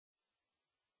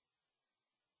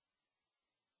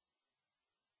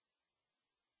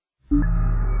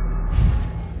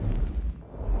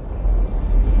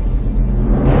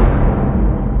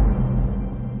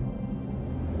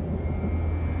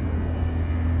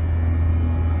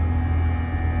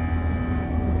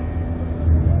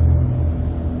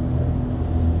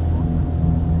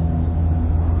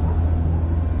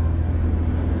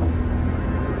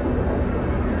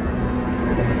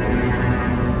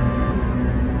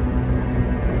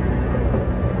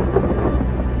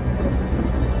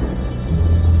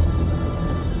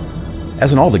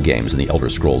As in all the games in the Elder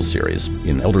Scrolls series,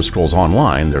 in Elder Scrolls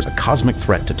Online, there's a cosmic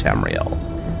threat to Tamriel.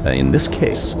 In this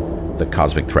case, the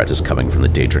cosmic threat is coming from the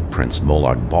Daedric prince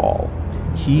Molag Bal.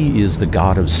 He is the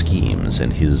god of schemes,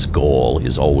 and his goal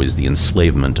is always the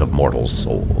enslavement of mortal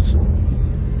souls.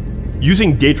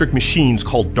 Using Daedric machines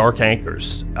called Dark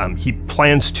Anchors, he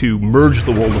plans to merge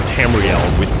the world of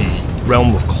Tamriel with the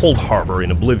realm of Coldharbour in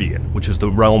Oblivion, which is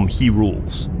the realm he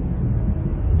rules.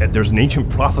 And there's an ancient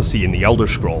prophecy in the Elder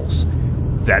Scrolls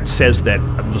that says that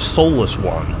the Soulless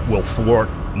One will thwart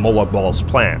Molag Bal's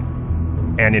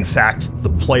plan. And in fact,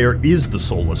 the player is the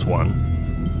Soulless One.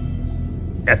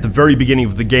 At the very beginning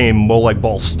of the game, Molag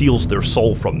Bal steals their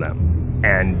soul from them,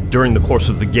 and during the course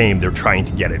of the game, they're trying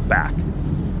to get it back.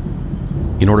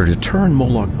 In order to turn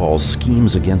Molag Bal's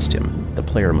schemes against him, the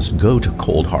player must go to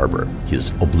Coldharbour, his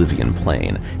Oblivion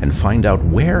plane, and find out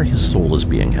where his soul is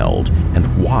being held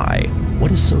and why.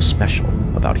 What is so special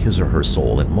about his or her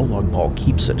soul that Molag Bal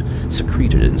keeps it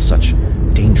secreted in such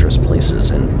dangerous places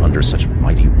and under such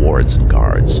mighty wards and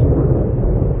guards?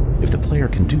 If the player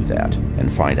can do that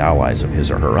and find allies of his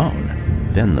or her own,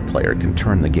 then the player can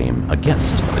turn the game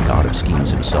against the god of schemes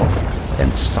himself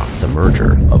and stop the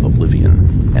merger of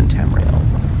Oblivion and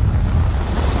Tamriel.